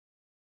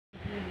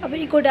A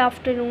very good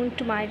afternoon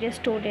to my dear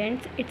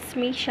students. It's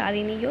me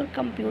Shalini, your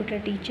computer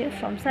teacher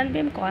from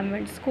Sunbeam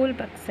Convent School,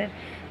 Buxar.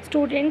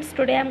 Students,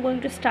 today I'm going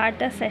to start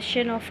the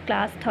session of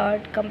class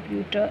 3rd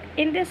computer.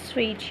 In this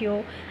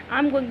video,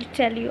 I'm going to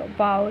tell you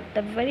about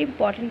the very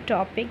important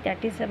topic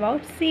that is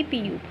about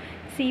CPU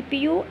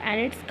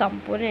and its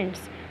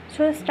components.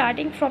 So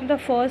starting from the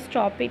first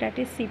topic, that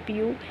is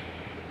CPU.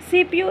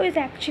 CPU is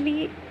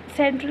actually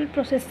Central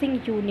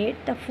Processing Unit.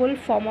 The full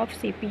form of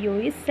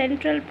CPU is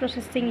Central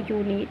Processing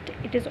Unit.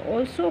 It is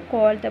also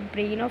called the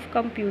brain of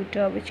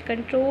computer, which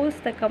controls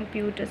the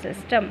computer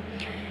system.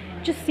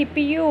 जो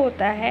CPU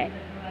होता है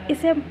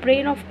इसे हम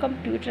brain of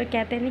computer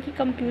कहते हैं, कि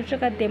computer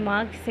का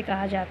दिमाग जिसे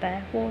कहा जाता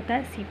है वो होता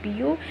है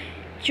CPU,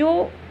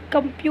 जो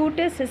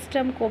कंप्यूटर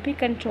सिस्टम को भी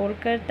कंट्रोल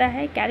करता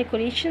है,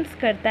 कैलकुलेशंस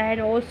करता है,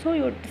 and also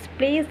you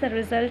displays the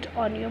result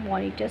on your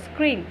monitor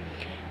screen.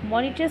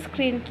 Monitor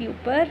screen के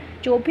ऊपर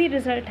जो भी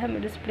रिज़ल्ट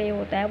हमें डिस्प्ले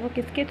होता है वो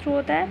किसके थ्रू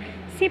होता है,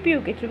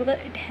 CPU के through,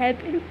 because it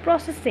help in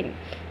processing.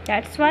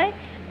 That's why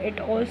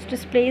it also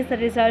displays the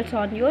results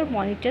on your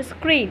monitor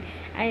screen,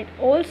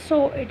 and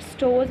also it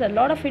stores a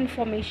lot of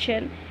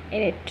information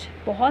in it.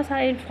 बहुत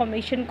सारे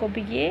इंफॉर्मेशन को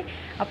भी ये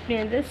अपने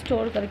अंदर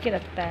स्टोर करके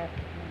रखता है.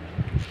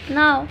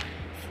 Now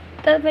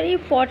the very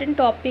important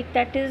topic,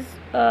 that is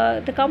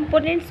the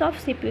components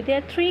of CPU. There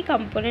are three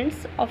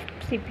components of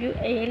CPU: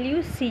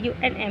 ALU, CU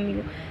and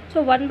MU.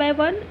 So one by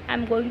one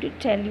I'm going to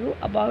tell you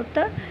about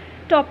the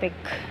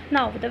topic.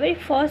 Now the very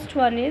first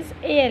one is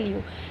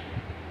ALU.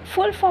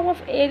 Full form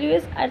of ALU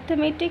is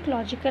Arithmetic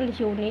Logical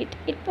Unit.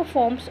 It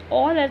performs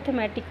all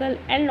arithmetical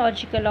and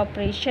logical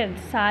operations.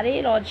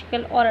 सारे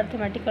logical और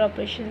arithmetical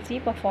operations ही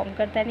perform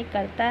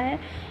करता है.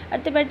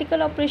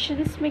 Arithmetical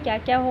operations में क्या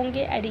क्या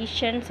होंगे?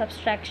 Addition,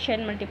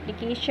 subtraction,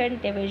 multiplication,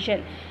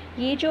 division.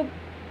 ये जो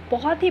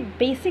बहुत ही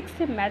बेसिक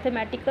से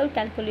मैथमेटिकल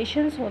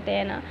कैलकुलेशंस होते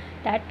हैं ना,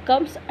 that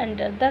comes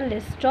under the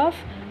list of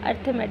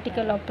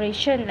arithmetical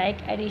operation like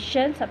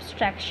addition,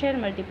 subtraction,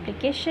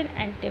 multiplication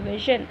and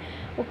division.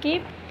 Okay,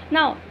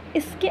 now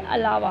इसके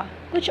अलावा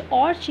कुछ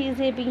और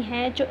चीज़ें भी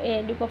हैं जो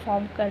ALU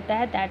परफॉर्म करता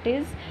है. दैट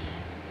इज़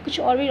कुछ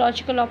और भी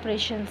लॉजिकल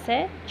ऑपरेशंस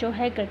है जो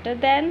है greater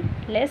than,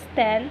 less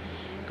than,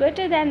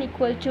 greater than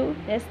equal to,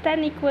 less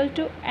than equal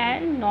to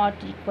and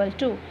not equal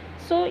to.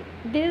 So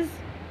this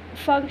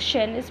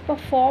function is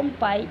performed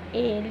by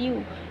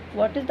ALU.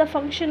 What is the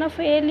function of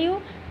ALU?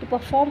 To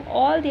perform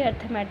all the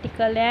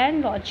arithmetical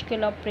and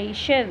logical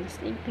operations,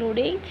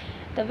 including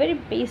the very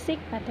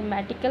basic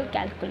mathematical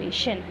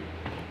calculation.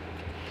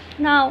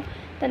 Now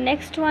the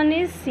next one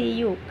is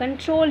CU,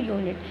 control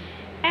unit.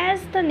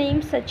 As the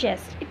name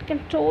suggests, it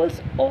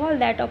controls all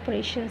that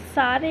operations.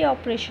 सारे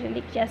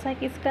operation, जैसा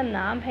कि इसका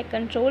नाम है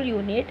control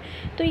unit,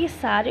 तो ये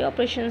सारे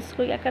operations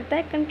को क्या करता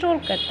है, कंट्रोल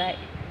करता है.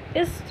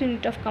 This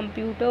unit of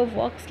computer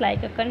works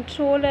like a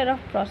controller of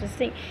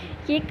processing.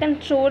 ये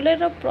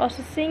कंट्रोलर ऑफ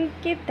प्रोसेसिंग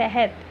के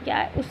तहत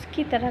या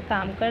उसकी तरह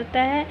काम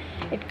करता है.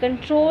 It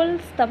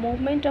controls the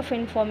movement of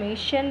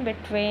information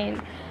between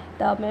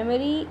the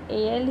memory,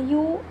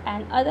 ALU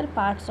and other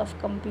parts of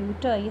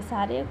computer. ये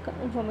सारे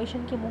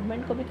इंफॉर्मेशन के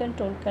मूवमेंट को भी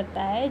कंट्रोल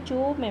करता है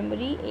जो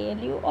मेमोरी,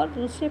 ALU और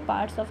दूसरे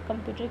पार्ट्स ऑफ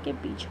कंप्यूटर के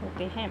बीच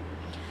होते हैं.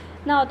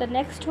 Now the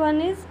next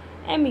one is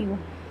MU.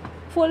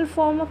 Full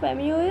form of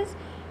MU is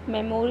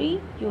memory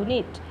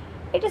unit.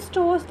 It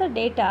stores the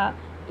data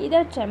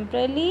either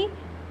temporarily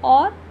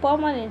or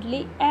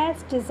permanently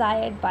as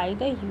desired by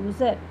the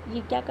user.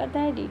 ये क्या करता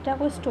है, data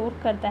को स्टोर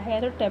करता है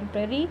या तो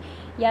टेम्पररी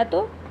या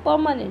तो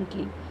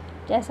परमानेंटली,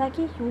 जैसा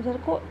कि यूज़र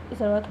को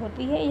ज़रूरत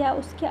होती है या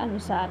उसके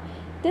अनुसार.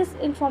 This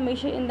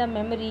information in the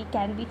memory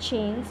can be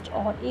changed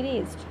और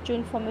इरेज्ड. जो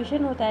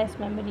इन्फॉर्मेशन होता है इस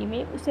मेमोरी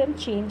में उसे हम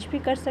चेंज भी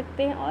कर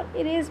सकते हैं और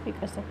इरेज भी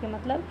कर सकते हैं,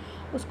 मतलब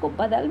उसको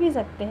बदल भी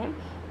सकते हैं.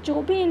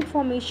 जो भी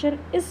इंफॉर्मेशन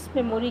इस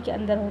मेमोरी के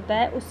अंदर होता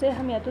है उसे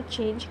हम या तो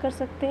चेंज कर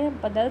सकते हैं,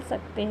 बदल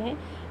सकते हैं,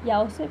 या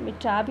उसे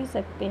मिटा भी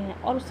सकते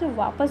हैं और उसे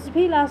वापस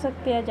भी ला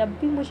सकते हैं. जब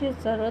भी मुझे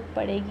ज़रूरत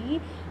पड़ेगी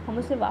हम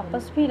उसे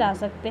वापस भी ला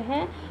सकते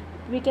हैं.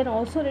 We can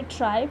also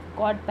retrieve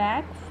got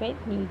back when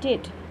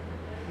needed.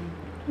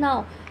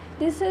 Now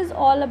this is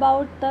all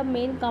about the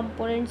main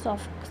components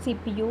of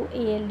CPU,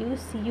 ALU,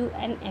 CU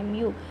and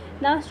MU.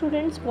 Now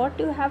students, what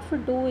you have to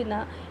do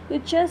you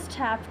just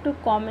have to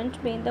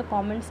comment me in the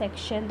comment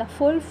section the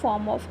full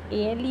form of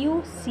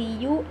ALU,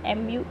 CU,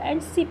 MU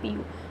and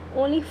CPU.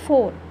 Only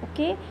 4.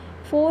 Okay,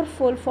 4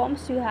 full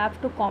forms you have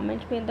to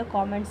comment me in the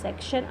comment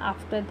section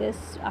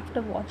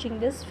after watching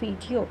this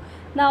video.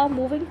 Now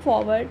moving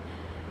forward,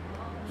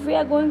 we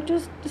are going to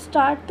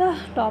start the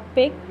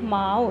topic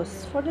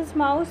mouse. What is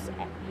mouse?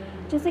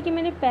 जैसे कि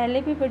मैंने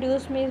पहले भी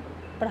videos में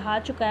पढ़ा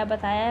चुका है,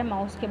 बताया है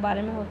माउस के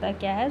बारे में होता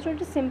क्या है. सो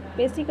इट इज़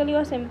बेसिकली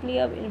और सिंपली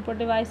अ इनपुट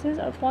डिवाइसेस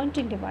और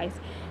pointing device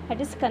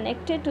that is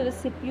connected to the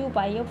CPU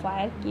bye a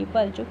wire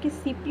cable, जो कि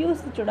CPU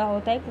से जुड़ा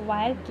होता है एक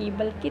वायर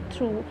केबल के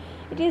through.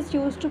 It is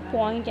use two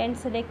point and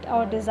select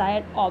our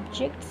desired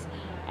objects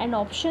and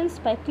options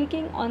by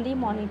clicking on the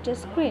monitor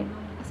screen.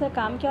 इसका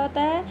काम क्या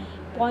होता है,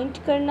 पॉइंट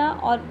करना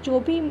और जो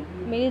भी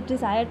मेरे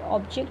डिज़ायर्ड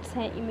ऑब्जेक्ट्स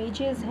हैं,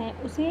 इमेजेस हैं,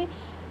 उसे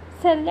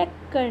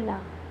सेलेक्ट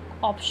करना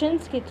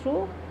ऑप्शंस के थ्रू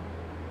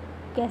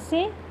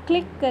कैसे?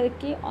 क्लिक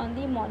करके ऑन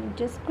दी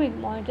मॉनिटर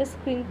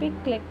स्क्रीन पे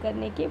क्लिक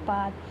करने के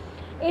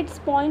बाद it's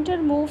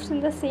pointer moves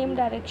in the same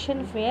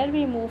direction where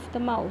we move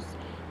the mouse.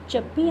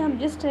 जब भी हम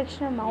जिस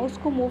डायरेक्शन में माउस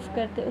को मूव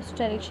करते हैं उस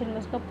डायरेक्शन में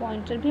उसका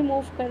पॉइंटर भी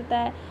मूव करता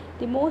है।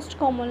 The most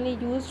commonly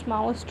used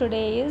mouse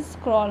today is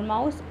scroll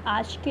mouse.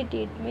 आज के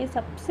डेट में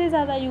सबसे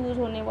ज़्यादा यूज़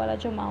होने वाला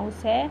जो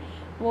माउस है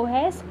वो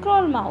है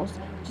स्क्रॉल माउस,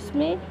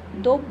 जिसमें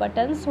 2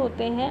 बटन्स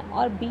होते हैं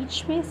और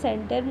बीच में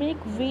सेंटर में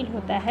एक व्हील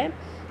होता है।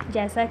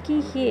 जैसा कि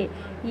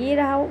ये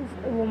रहा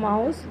वो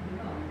माउस,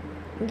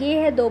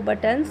 ये है 2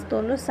 बटन्स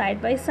दोनों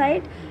साइड बाय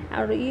साइड,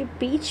 और ये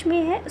बीच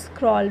में है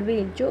स्क्रॉल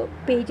व्हील जो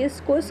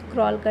पेजेस को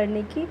स्क्रॉल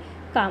करने के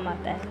काम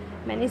आता है।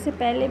 मैंने इसे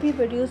पहले भी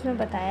वीडियोस में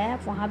बताया है,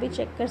 आप वहाँ भी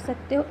चेक कर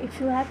सकते हो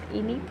if you have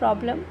any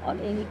problem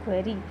और any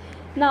query.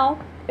 Now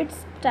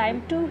it's time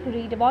to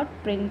read about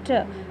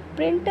printer.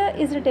 Printer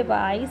is a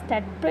device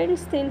that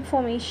prints the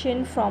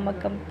information from a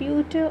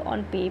computer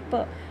on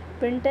paper.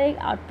 Printer एक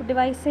आउटपुट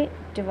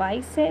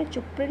डिवाइस है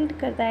जो print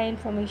करता है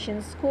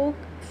informations को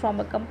from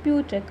a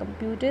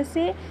computer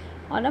से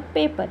on a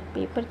paper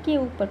के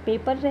ऊपर।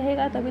 Paper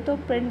रहेगा तभी तो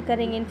प्रिंट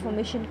करेंगे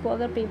इन्फॉर्मेशन को,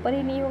 अगर पेपर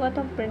ही नहीं होगा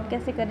तो हम प्रिंट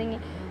कैसे करेंगे?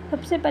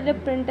 सबसे पहले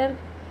प्रिंटर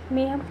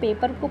में हम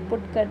पेपर को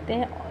पुट करते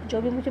हैं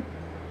जो भी मुझे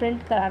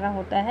प्रिंट कराना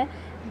होता है,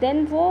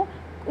 देन वो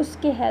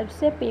उसके हेल्प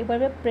से पेपर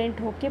में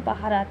प्रिंट होके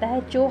बाहर आता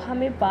है। जो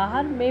हमें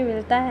बाहर में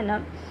मिलता है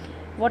ना,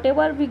 what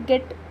ever we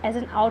get as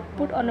an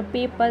output on a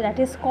paper that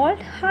is called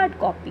hard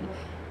copy.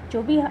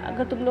 जो भी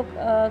अगर तुम लोग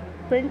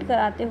प्रिंट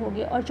कराते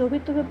होगे और जो भी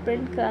तुम्हें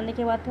प्रिंट कराने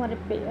के बाद तुम्हारे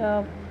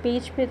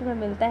पेज पे तुम्हें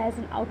मिलता है एज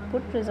एन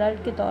आउटपुट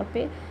रिजल्ट के तौर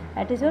पे,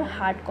 that is your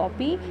hard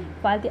copy.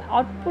 While the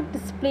output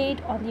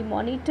displayed on the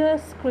monitor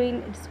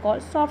screen it's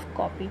called soft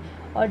copy.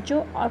 और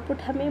जो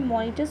आउटपुट हमें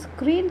मॉनिटर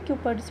स्क्रीन के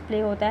ऊपर डिस्प्ले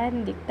होता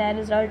है, दिखता है,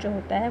 रिजल्ट जो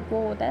होता है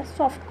वो होता है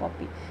soft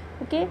copy.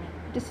 Okay,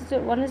 this is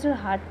one is your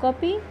hard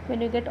copy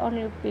when you get on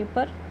your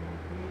paper,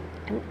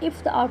 and if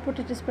the output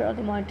is displayed on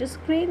the monitor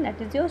screen, that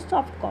is your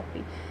soft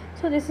copy.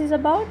 So this is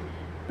about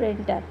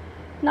printer.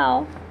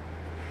 Now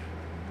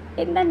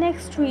in the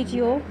next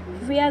video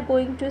we are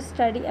going to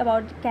study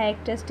about the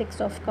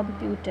characteristics of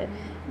computer.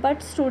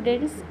 But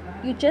students,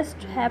 you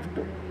just have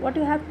to, what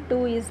you have to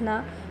do is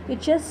now you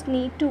just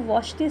need to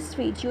watch this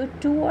video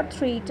 2 or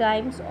 3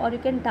 times, or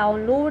you can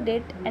download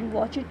it and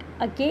watch it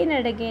again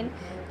and again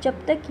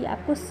जब तक कि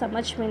आपको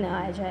समझ में ना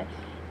आ जाए।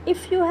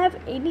 If you have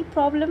any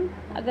problem,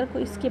 अगर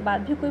कोई इसके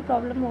बाद भी कोई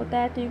प्रॉब्लम होता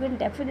है तो यू कैन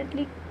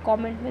डेफिनेटली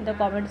कमेंट में द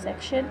कमेंट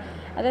सेक्शन।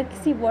 अगर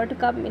किसी वर्ड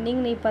का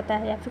मीनिंग नहीं पता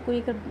है या फिर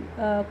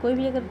कोई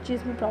भी अगर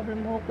चीज़ में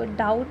प्रॉब्लम हो, कोई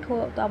डाउट हो,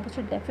 तो आप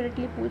उसे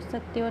डेफिनेटली पूछ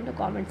सकते हो in the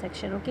comment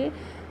section. Okay,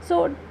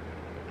 so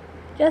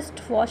just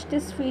watch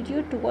this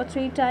video 2 or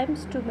 3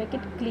 times to make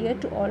it clear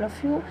to all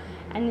of you,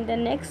 and in the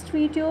next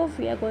video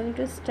we are going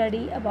to study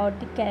about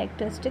the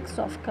characteristics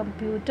of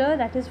computer.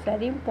 That is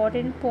very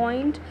important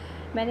point.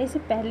 मैंने इसे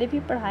पहले भी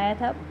पढ़ाया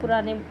था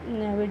पुराने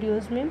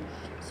videos में,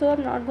 so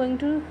I'm not going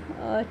to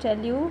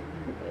tell you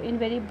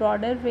in very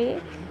broader way.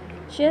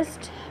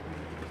 Just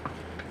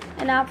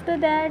and after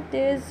that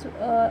there is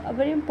a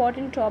very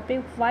important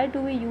topic, why do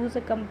we use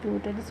a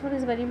computer? This one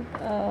is very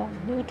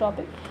new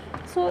topic,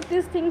 so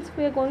these things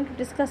we are going to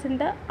discuss in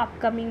the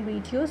upcoming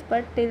videos.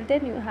 But till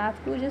then you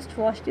have to just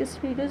watch these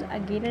videos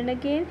again and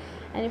again,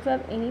 and if you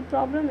have any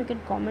problem you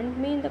can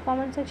comment me in the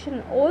comment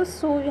section.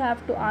 Also you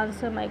have to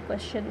answer my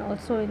question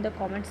also in the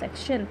comment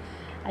section.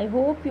 I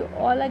hope you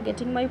all are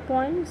getting my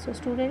point. So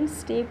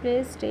students, stay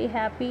blessed, stay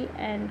happy,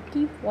 and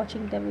keep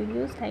watching the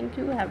videos.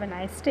 Thank you, have a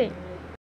nice day.